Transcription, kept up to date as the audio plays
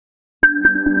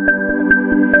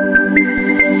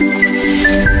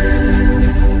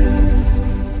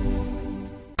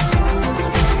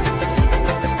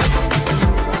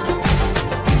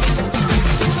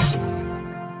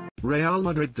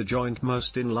Madrid the joint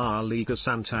most in LaLiga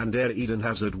SantanderEden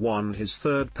Hazard won his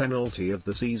third penalty of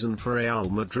the season for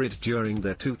Real Madrid during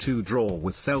their 2-2 draw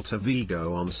with Celta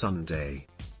Vigo on Sunday.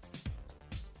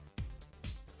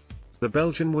 The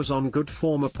Belgian was on good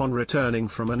form upon returning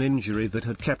from an injury that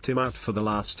had kept him out for the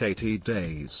last 80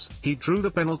 days. He drew the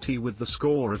penalty with the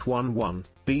score at 1-1,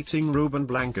 beating Ruben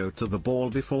Blanco to the ball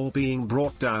before being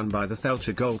brought down by the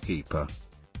Celta goalkeeper.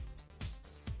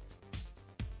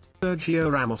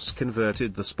 Sergio Ramos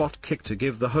converted the spot kick to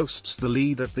give the hosts the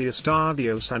lead at the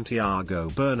Estadio Santiago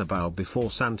Bernabeu before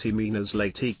Santi Mina's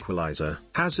late equaliser.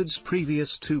 Hazard's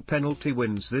previous two penalty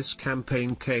wins this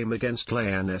campaign came against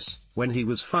Leganes, when he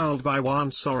was fouled by Juan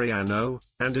Soriano,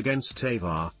 and against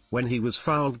Eibar, when he was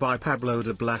fouled by Pablo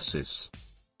de Blasis.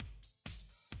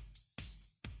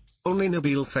 Only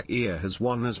Nabil Fekir has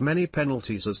won as many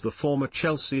penalties as the former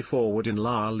Chelsea forward in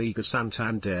LaLiga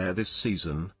Santander this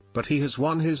season, but he has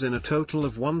won his in a total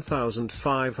of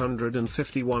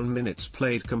 1,551 minutes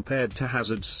played compared to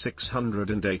Hazard's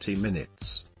 680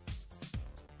 minutes.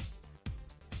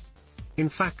 In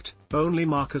fact, only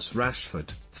Marcus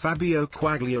Rashford, Fabio,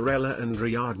 Quagliarella and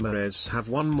Riyad Mahrez have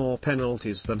won more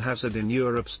penalties than Hazard in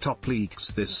Europe's top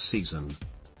leagues this season.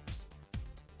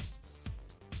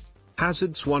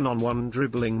 Hazard's one-on-one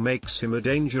dribbling makes him a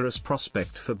dangerous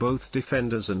prospect for both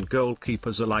defenders and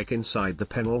goalkeepers alike inside the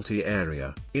penalty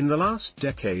area. In the last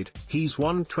decade, he's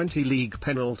won 20 league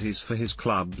penalties for his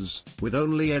clubs, with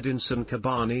only Edinson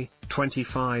Cavani,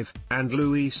 25, and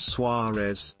Luis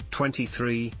Suarez,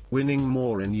 23, winning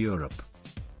more in Europe.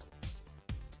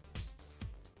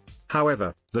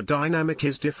 However, the dynamic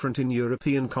is different in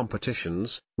European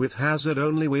competitions, with Hazard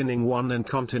only winning one in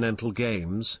continental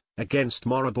games, against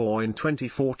Maribor in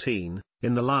 2014,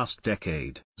 in the last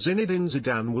decade. Zinedine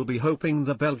Zidane will be hoping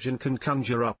the Belgian can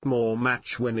conjure up more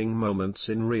match-winning moments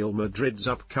in Real Madrid's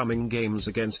upcoming games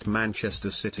against Manchester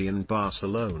City and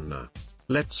Barcelona.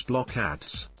 Let's block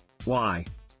ads. Why?